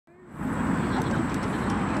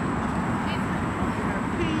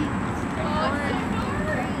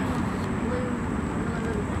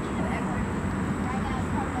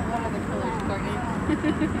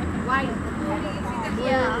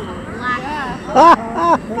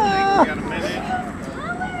got a minute.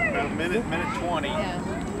 About a minute 20. Yeah.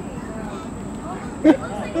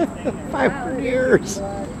 500 years.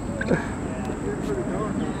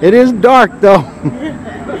 It is dark though.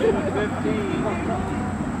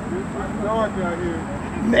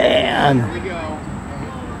 Man.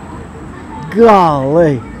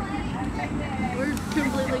 Golly. We're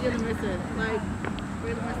completely gonna miss it. Like,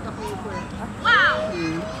 we're gonna miss the whole clip. Wow!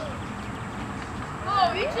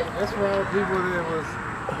 Oh, you just... That's why people that was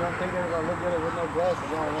don't think they were gonna look at it with no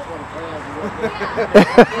glasses on. That's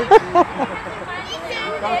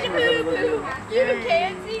what the You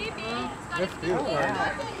can't see me. That's still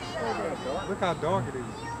Look how dark it is.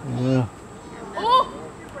 Yeah. Oh!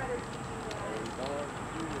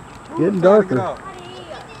 Getting darker.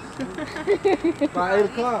 By 8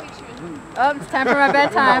 o'clock. Oh, it's time for my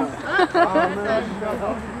bedtime.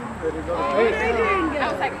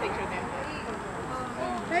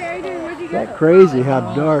 Hey, Adrian, where'd you go? That crazy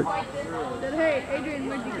how dark. Hey, Adrian,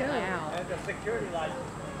 where'd you go? At the security light.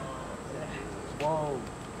 Whoa.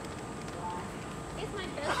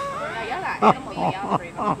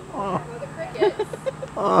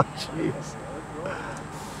 Oh, jeez.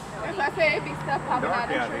 That's why I say it'd be stuff popping out of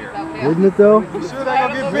the trees out there. Wouldn't it though? You sure they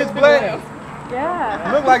gonna get pitch black?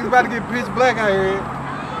 Yeah. Look like it's about to get pitch black out here.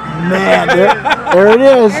 Man, there it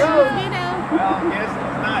is. Well, guess it's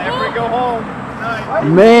not. Everybody go home. Night.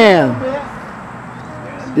 Man,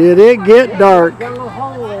 did it get dark?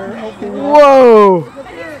 Whoa!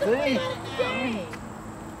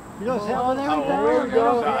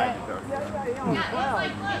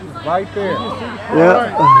 Right there. Yeah.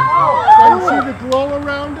 Can you see the glow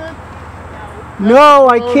around it? No,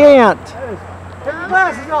 I can't. Take your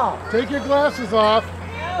glasses off. Take your glasses off.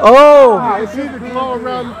 Oh, You see the glow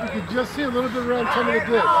around, you can just see a little bit around some of the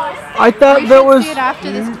dips. I thought that was. See it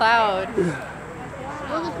after this cloud.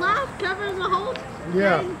 Well, the cloud covers the whole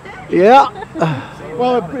Yeah. thing. Yeah.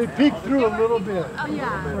 Well, it peeked through a little bit. Oh,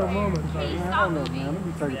 yeah. For a moment. Hey, stop moving. Let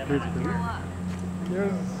me take a picture.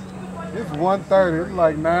 It's 1:30. It's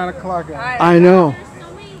like 9 o'clock out. I know.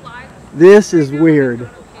 So many lives. This is weird.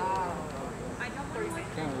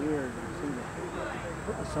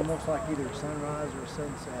 It's almost like either sunrise or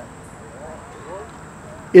sunset.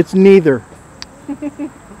 It's neither.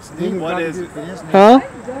 What is it? Huh?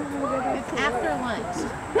 It's after lunch.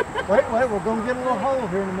 Wait, we're going to get a little hole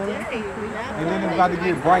here in a minute. And then it's about to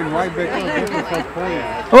get bright right back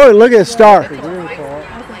up. Oh, look at the star.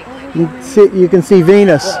 You can see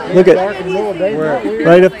Venus. Look at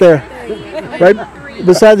right up there. Right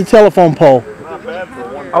beside the telephone pole.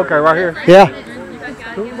 Okay, right here. Yeah.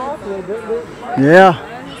 Yeah.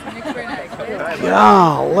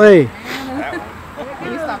 Golly. You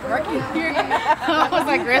stopped working. I was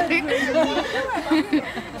like, really?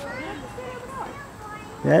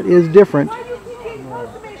 That is different.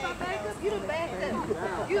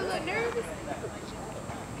 You look nervous.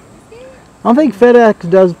 I don't think FedEx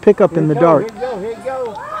does pick up in the dark. Here you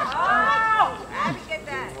go. Oh! I had to get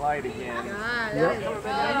that. Light again.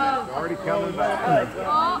 Already coming back.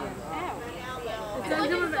 Oh. Is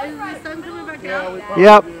the sun coming back out?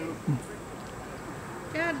 Yep.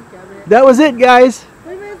 God damn it. That was it, guys.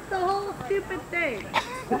 We missed the whole stupid thing.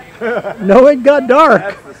 No, it got dark.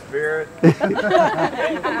 That's the spirit. We missed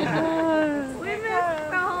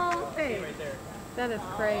the whole thing. That is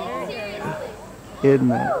crazy.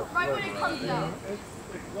 Isn't it? Right when it comes out.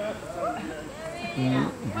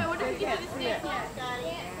 Wait, what if you get a snake yet?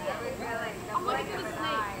 I'm looking for the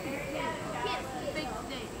snake. Can't fake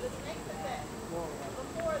snake.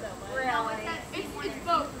 No, it's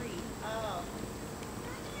both.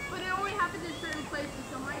 But it only happens in certain places,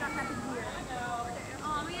 so it might not happen here.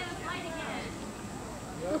 Oh, we had a fight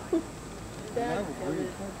again.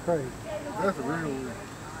 Crazy. That's real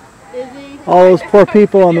weird. All those poor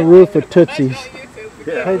people on the roof of Tootsie's.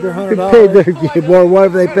 Paid their They $100. paid their well,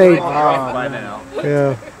 whatever they paid. By now.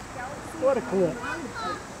 Yeah. What a clip.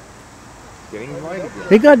 Getting light again.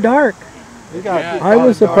 It got dark. I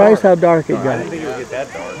was surprised how dark it I got. didn't think it would get that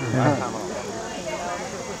dark.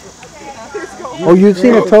 Oh, you've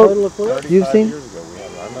seen a total? You've seen? Years ago,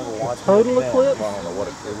 I remember watching total it then. eclipse? I don't know what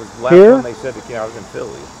it was. Last Here? time they said that, I was in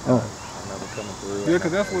Philly. Oh. I remember coming through. Yeah,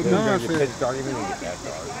 because that's what It was Don gonna get said. pitch dark. It didn't get that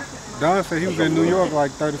dark. Don said he was in New York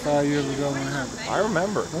like 35 years ago when it happened. I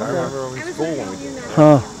remember. I remember in school when we did that.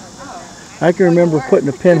 Huh. I can remember putting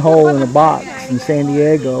a pinhole in a box in San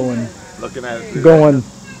Diego and Looking at it. going,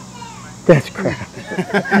 that's crap.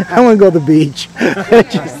 I want to go to the beach.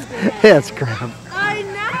 That's crap. I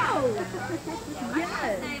know. Yes,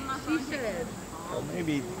 she should. Well,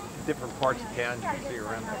 maybe different parts of town you can see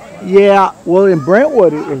around. Yeah, well in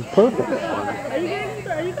Brentwood it was perfect. Are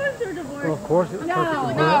you going or divorced? Well, of course, it's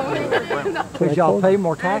perfectly No. because y'all pay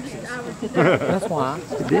more taxes. That's why.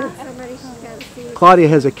 It did. Claudia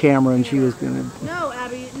has a camera and she was gonna. No,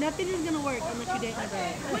 Abby, nothing is gonna work unless you date my brother.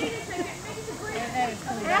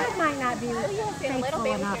 Adam might not be faithful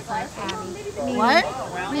enough for Abby. What?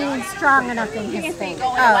 Meaning strong enough in his faith.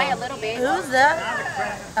 Going away a little bit. Who's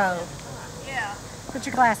that? Oh. Put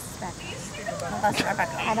your glasses back.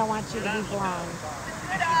 I don't want you to be blind.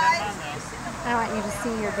 I want you to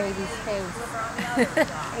see your baby's face.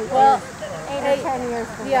 Well, 8 or 10 years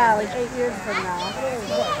from now. yeah, like 8 years from now.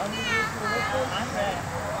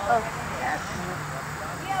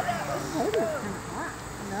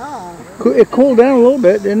 No. It cooled down a little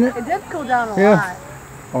bit, didn't it? It did cool down a Yeah. lot.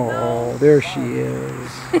 Oh, there she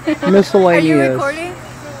is. Miscellaneous. Are you recording?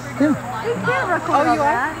 You can't record all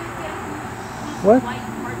that. What?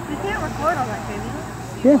 You can't record all that, can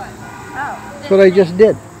you? Yeah. That's what I just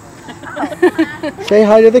did. Say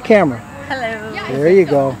hi to the camera. Hello. There you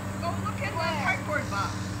go.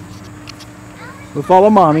 We'll follow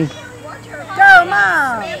mommy. Go,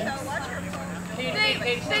 Mom! They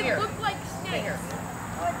look like snakes.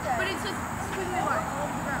 But it's just squiggly lines all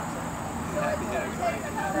over the ground.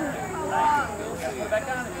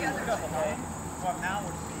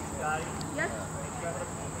 Yes.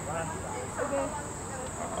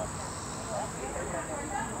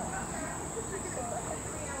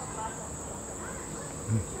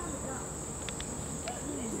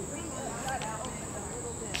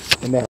 And that